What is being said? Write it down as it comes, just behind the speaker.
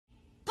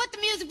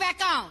music back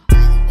on.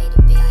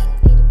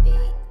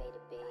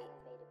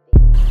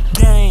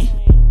 Gang.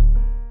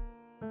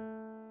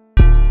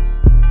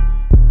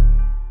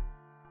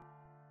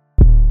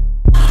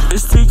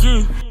 It's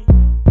TQ.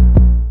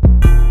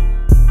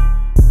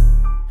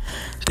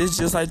 This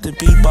just like the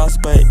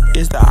beatbox, but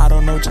it's the I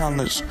don't know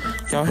challenge.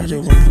 Y'all hit it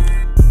with me.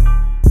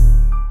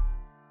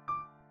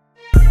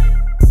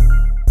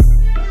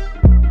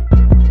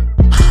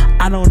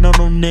 I don't know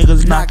them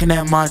niggas knocking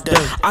at my door.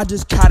 I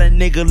just caught a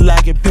nigga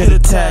lacking, put a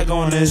tag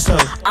on his toe.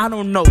 I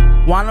don't know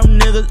why them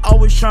niggas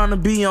always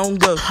tryna be on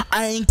go.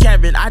 I ain't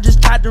capping, I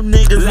just caught them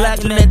niggas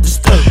lacking at the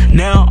store.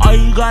 Now all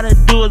you gotta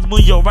do is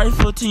move your right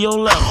foot to your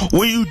left.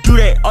 When you do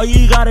that, all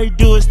you gotta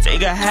do is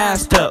take a half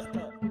step.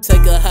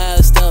 Take a half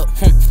step,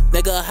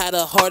 nigga had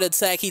a heart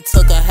attack, he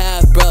took a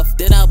half breath.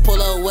 Then I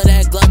pull up with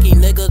that Glocky,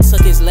 nigga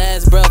took his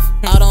last breath.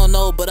 I don't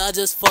know, but I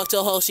just fucked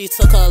your hoe, she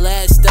took her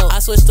last step. I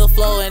switched the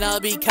flow and I'll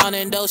be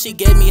counting though, she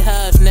gave me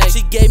half neck.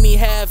 She gave me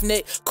half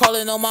neck,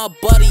 crawling on my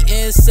body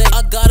insect.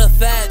 I got a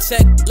fat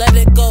check, let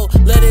it go,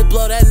 let it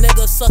blow, that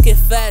nigga sucking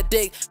fat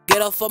dick.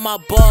 Get off of my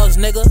balls,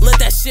 nigga, let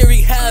that shit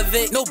wreak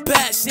havoc, no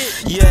bad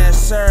shit.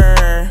 Yes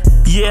sir,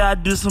 yeah I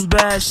do some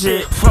bad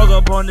shit. Fuck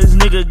up on this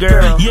nigga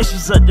girl, yeah she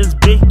sucked this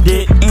big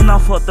dick. And I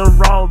fucked the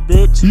raw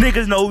bitch.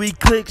 Niggas know we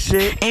click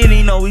shit, and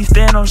he know we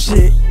stand on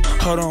shit.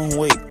 Hold on,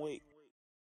 wait,